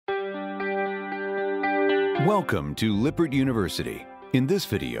Welcome to Lippert University. In this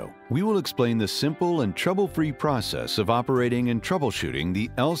video, we will explain the simple and trouble-free process of operating and troubleshooting the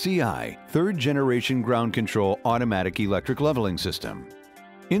LCI third generation ground control automatic electric leveling system.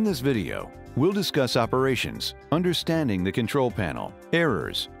 In this video, we'll discuss operations, understanding the control panel,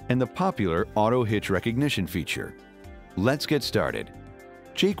 errors, and the popular auto hitch recognition feature. Let's get started.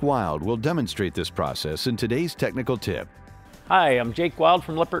 Jake Wild will demonstrate this process in today's technical tip. Hi, I'm Jake Wild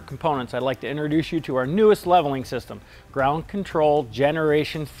from Lippert Components. I'd like to introduce you to our newest leveling system, Ground Control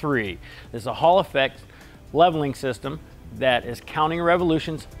Generation 3. This is a Hall effect leveling system that is counting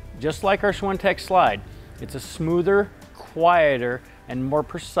revolutions just like our Schwintek slide. It's a smoother, quieter, and more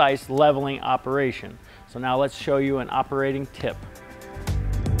precise leveling operation. So now let's show you an operating tip.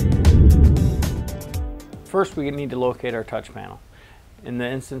 First, we need to locate our touch panel. In the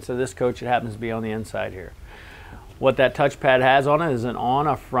instance of this coach, it happens to be on the inside here. What that touchpad has on it is an on,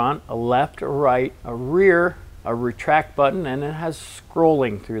 a front, a left, a right, a rear, a retract button, and it has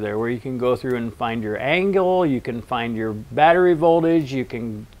scrolling through there where you can go through and find your angle, you can find your battery voltage, you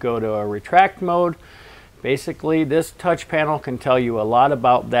can go to a retract mode. Basically, this touch panel can tell you a lot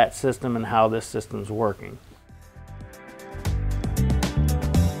about that system and how this system's working.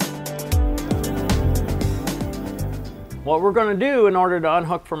 What we're going to do in order to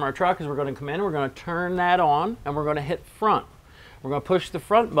unhook from our truck is we're going to come in, we're going to turn that on, and we're going to hit front. We're going to push the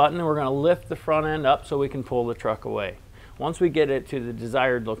front button and we're going to lift the front end up so we can pull the truck away. Once we get it to the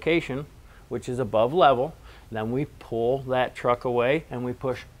desired location, which is above level, then we pull that truck away and we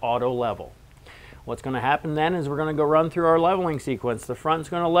push auto level. What's going to happen then is we're going to go run through our leveling sequence. The front's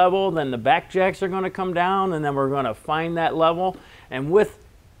going to level, then the back jacks are going to come down, and then we're going to find that level. And with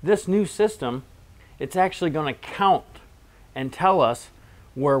this new system, it's actually going to count and tell us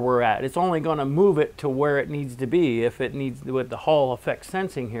where we're at. It's only going to move it to where it needs to be. If it needs, with the Hall effect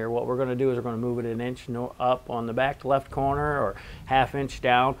sensing here, what we're going to do is we're going to move it an inch up on the back left corner or ½ inch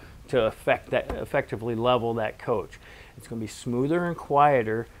down to effectively level that coach. It's going to be smoother and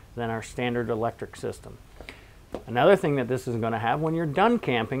quieter than our standard electric system. Another thing that this is going to have, when you're done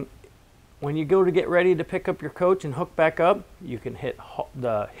camping, when you go to get ready to pick up your coach and hook back up, you can hit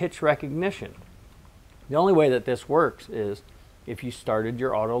the hitch recognition. The only way that this works is if you started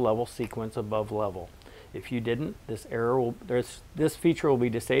your auto level sequence above level. If you didn't, this feature will be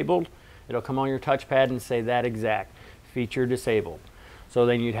disabled. It'll come on your touchpad and say that exact feature disabled. So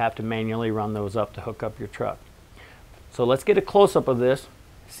then you'd have to manually run those up to hook up your truck. So let's get a close-up of this,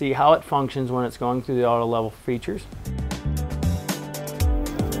 see how it functions when it's going through the auto level features.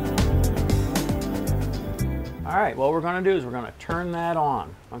 All right, what we're going to do is we're going to turn that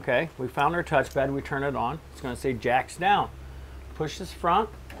on. Okay, we found our touchpad, we turn it on. It's going to say jacks down. Push this front.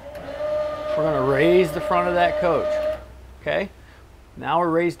 We're going to raise the front of that coach. Okay, now we're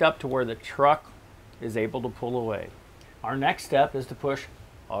raised up to where the truck is able to pull away. Our next step is to push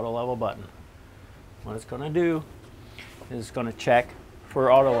auto level button. What it's going to do is it's going to check for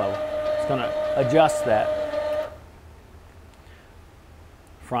auto level. It's going to adjust that.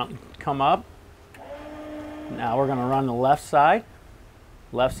 Front come up. Now we're going to run the left side.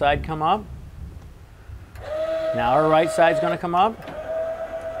 Left side come up. Now our right side's going to come up.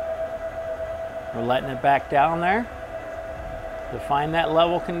 We're letting it back down there to find that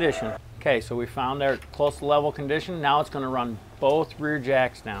level condition. Okay, so we found our close to level condition. Now it's going to run both rear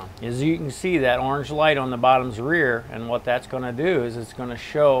jacks down. As you can see, that orange light on the bottom's rear, and what that's going to do is it's going to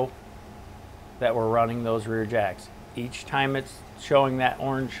show that we're running those rear jacks. Each time it's showing that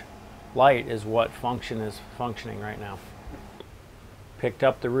orange light is what function is functioning right now. Picked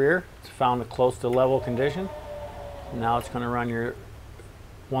up the rear, it's found a close to level condition. Now it's going to run your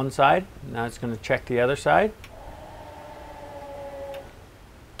one side. Now it's going to check the other side.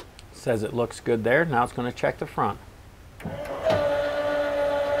 Says it looks good there. Now it's going to check the front.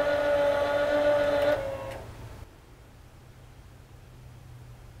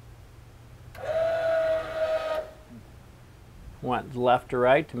 Went left to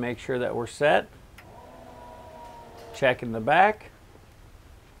right to make sure that we're set. Checking the back.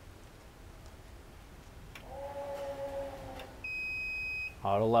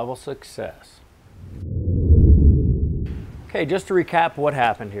 Auto level success. Okay, just to recap what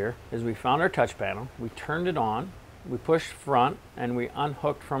happened here is we found our touch panel, we turned it on, we pushed front, and we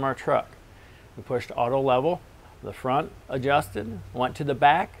unhooked from our truck. We pushed auto level, the front adjusted, went to the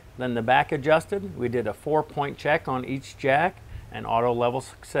back, then the back adjusted. We did a 4-point check on each jack and auto level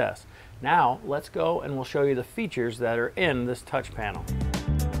success. Now let's go and we'll show you the features that are in this touch panel.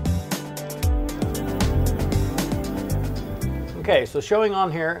 Okay, so showing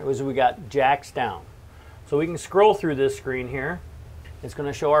on here is we got jacks down. So we can scroll through this screen here it's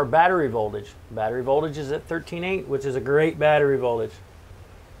going to show our battery voltage. Battery voltage is at 13.8, which is a great battery voltage.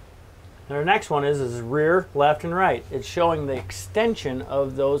 And our next one is rear, left, and right. It's showing the extension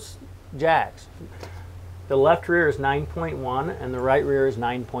of those jacks. The left rear is 9.1 and the right rear is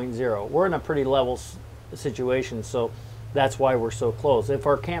 9.0. We're in a pretty level situation, so that's why we're so close. If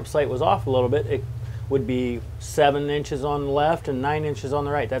our campsite was off a little bit, it would be 7 inches on the left and 9 inches on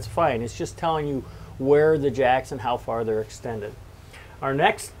the right. That's fine. It's just telling you where the jacks and how far they're extended. Our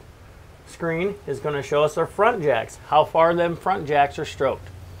next screen is going to show us our front jacks, how far them front jacks are stroked.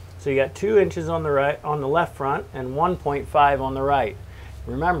 So you got 2 inches on the right, on the left front, and 1.5 on the right.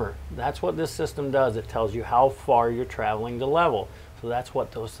 Remember, that's what this system does. It tells you how far you're traveling to level. So that's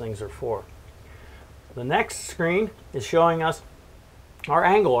what those things are for. The next screen is showing us our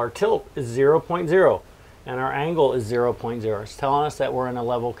angle. Our tilt is 0.0 and our angle is 0.0. It's telling us that we're in a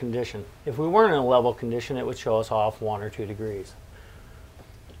level condition. If we weren't in a level condition, it would show us off 1 or 2 degrees.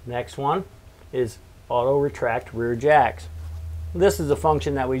 Next one is auto retract rear jacks. This is a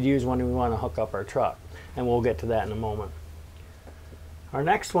function that we'd use when we want to hook up our truck, and we'll get to that in a moment. Our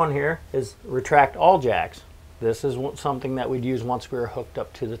next one here is retract all jacks. This is something that we'd use once we were hooked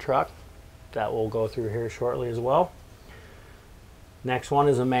up to the truck. That we'll go through here shortly as well. Next one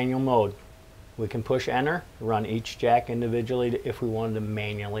is a manual mode. We can push enter, run each jack individually if we wanted to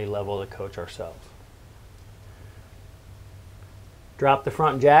manually level the coach ourselves. Drop the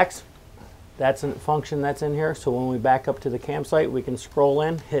front jacks. That's a function that's in here, so when we back up to the campsite, we can scroll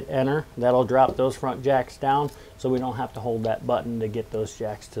in, hit enter. That'll drop those front jacks down, so we don't have to hold that button to get those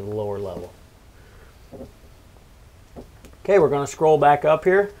jacks to the lower level. Okay, we're going to scroll back up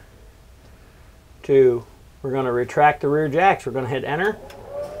here to, we're going to retract the rear jacks. We're going to hit enter.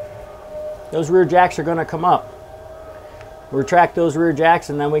 Those rear jacks are going to come up. Retract those rear jacks,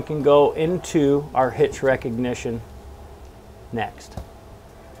 and then we can go into our hitch recognition next.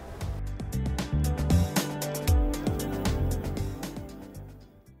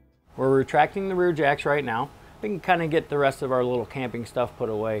 We're retracting the rear jacks right now. We can kind of get the rest of our little camping stuff put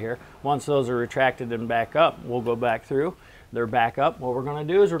away here. Once those are retracted and back up, we'll go back through. They're back up. What we're going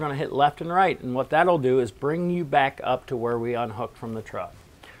to do is we're going to hit left and right, and what that'll do is bring you back up to where we unhooked from the truck.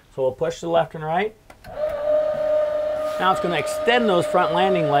 So we'll push the left and right. Now it's going to extend those front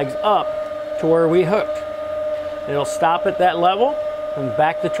landing legs up to where we hooked. It'll stop at that level and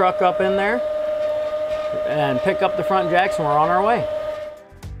back the truck up in there and pick up the front jacks, and we're on our way.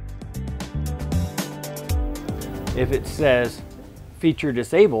 If it says feature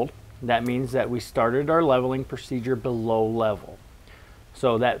disabled, that means that we started our leveling procedure below level.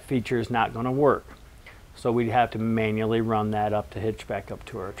 So that feature is not going to work. So we'd have to manually run that up to hitch back up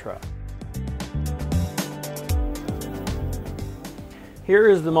to our truck. Here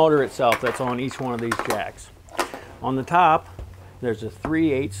is the motor itself that's on each one of these jacks. On the top, there's a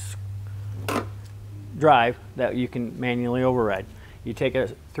 3/8 drive that you can manually override. You take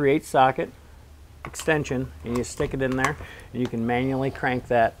a 3/8 socket extension and you stick it in there, and you can manually crank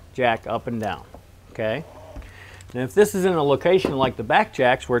that jack up and down. Okay. Now if this is in a location like the back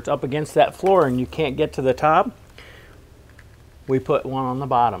jacks where it's up against that floor and you can't get to the top, we put one on the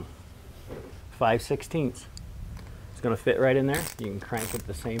bottom, 5/16. It's going to fit right in there. You can crank it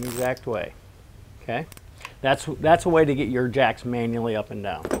the same exact way. Okay. That's a way to get your jacks manually up and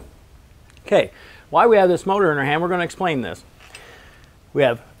down. Okay. Why we have this motor in our hand, we're going to explain this. We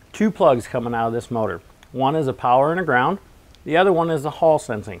have 2 plugs coming out of this motor. One is a power and a ground. The other one is the hall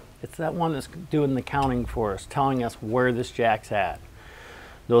sensing. It's that one that's doing the counting for us, telling us where this jack's at.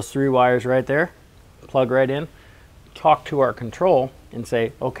 Those 3 wires right there, plug right in, talk to our control and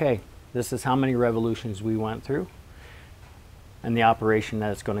say, okay, this is how many revolutions we went through and the operation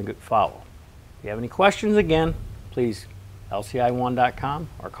that it's going to follow. If you have any questions, again, please lci1.com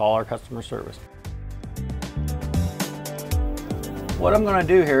or call our customer service. What I'm going to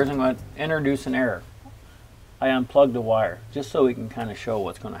do here is I'm going to introduce an error. I unplugged the wire just so we can kind of show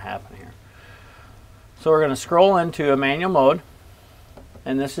what's going to happen here. So we're going to scroll into a manual mode,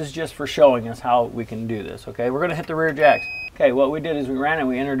 and this is just for showing us how we can do this. Okay, we're going to hit the rear jacks. Okay, what we did is we ran and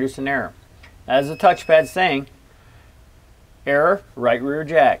we introduced an error. As the touchpad's saying, error, right rear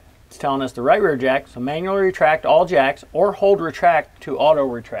jack. It's telling us the right rear jack, so manually retract all jacks or hold retract to auto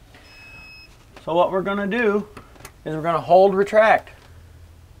retract. So what we're going to do is we're going to hold retract.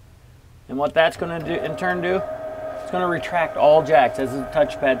 And what that's going to do, in turn do, it's going to retract all jacks as the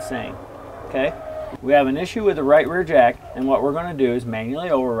touchpad's saying. Okay? We have an issue with the right rear jack, and what we're going to do is manually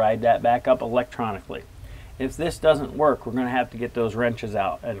override that back up electronically. If this doesn't work, we're going to have to get those wrenches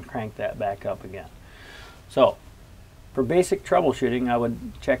out and crank that back up again. So, for basic troubleshooting, I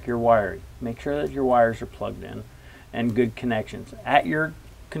would check your wiring. Make sure that your wires are plugged in. and good connections at your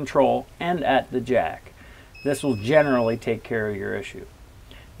control and at the jack. This will generally take care of your issue.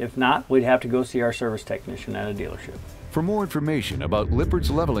 If not, we'd have to go see our service technician at a dealership. For more information about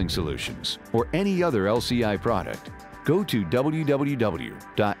Lippert's leveling solutions or any other LCI product, go to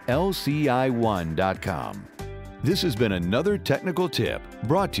www.lci1.com. This has been another technical tip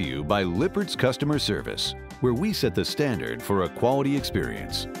brought to you by Lippert's Customer Service, where we set the standard for a quality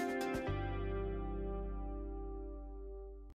experience.